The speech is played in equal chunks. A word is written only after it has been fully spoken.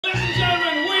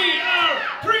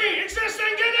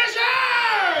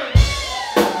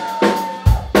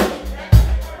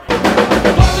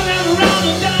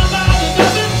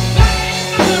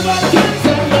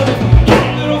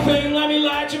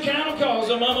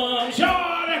I'm sure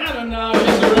they had a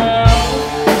nice around.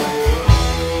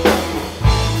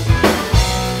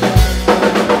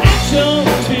 Action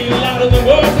speak louder than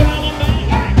words, and I'm a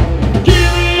man.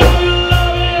 Give me all your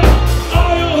loving,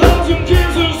 all your hugs and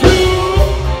kisses too.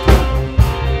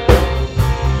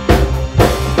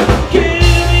 Give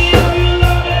me all your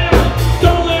loving,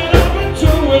 don't let up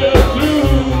until we're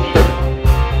through.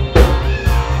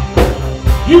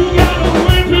 You gotta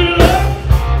whip it up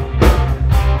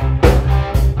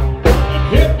and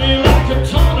hit me like a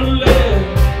ton of lead.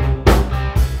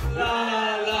 La la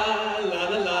la la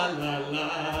la la la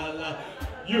la.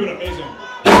 You're amazing.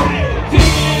 Hey,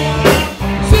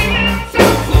 singing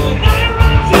songs till the night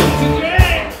runs into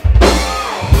day.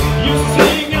 You